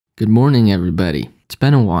Good morning, everybody. It's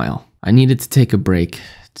been a while. I needed to take a break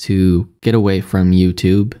to get away from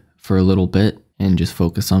YouTube for a little bit and just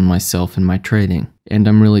focus on myself and my trading. And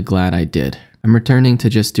I'm really glad I did. I'm returning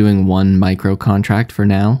to just doing one micro contract for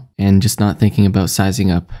now and just not thinking about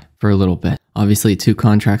sizing up for a little bit. Obviously, 2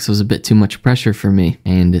 contracts was a bit too much pressure for me,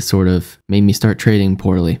 and it sort of made me start trading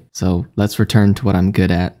poorly. So let's return to what I'm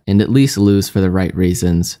good at and at least lose for the right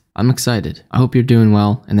reasons. I'm excited. I hope you're doing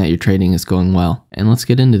well and that your trading is going well. And let's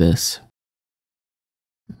get into this.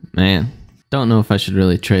 Man, don't know if I should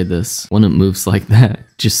really trade this when it moves like that.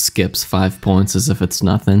 Just skips 5 points as if it's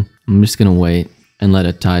nothing. I'm just gonna wait and let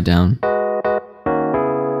it tie down.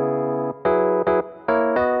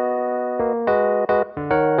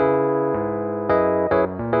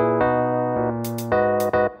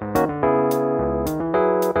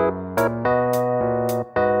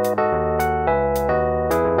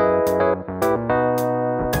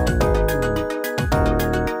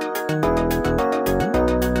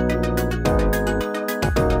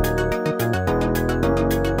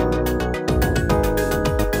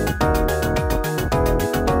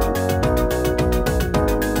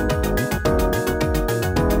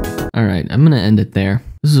 Alright, I'm gonna end it there.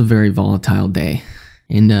 This is a very volatile day,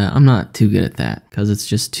 and I'm not too good at that, because it's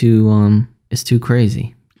just too, it's too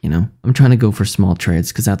crazy, you know? I'm trying to go for small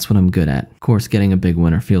trades, because that's what I'm good at. Of course, getting a big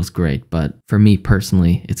winner feels great, but for me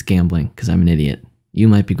personally, it's gambling, because I'm an idiot. You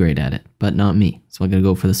might be great at it, but not me, so I'm gonna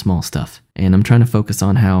go for the small stuff. And I'm trying to focus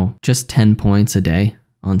on how just 10 points a day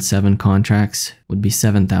on 7 contracts would be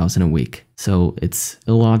 7,000 a week. So it's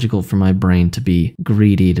illogical for my brain to be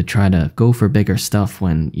greedy to try to go for bigger stuff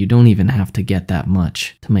when you don't even have to get that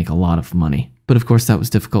much to make a lot of money. But of course that was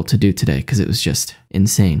difficult to do today because it was just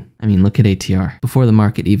insane. I mean, look at ATR. Before the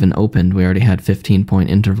market even opened, we already had 15-point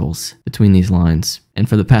intervals between these lines. And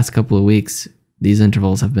for the past couple of weeks, these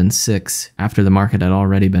intervals have been 6 after the market had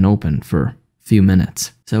already been open for few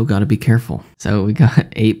minutes. So gotta be careful. So we got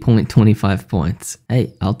 8.25 points.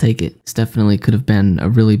 Hey, I'll take it. This definitely could have been a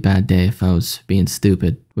really bad day if I was being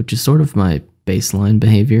stupid, which is sort of my baseline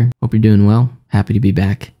behavior. Hope you're doing well. Happy to be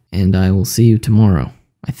back. And I will see you tomorrow,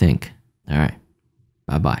 I think. All right.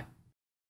 Bye-bye.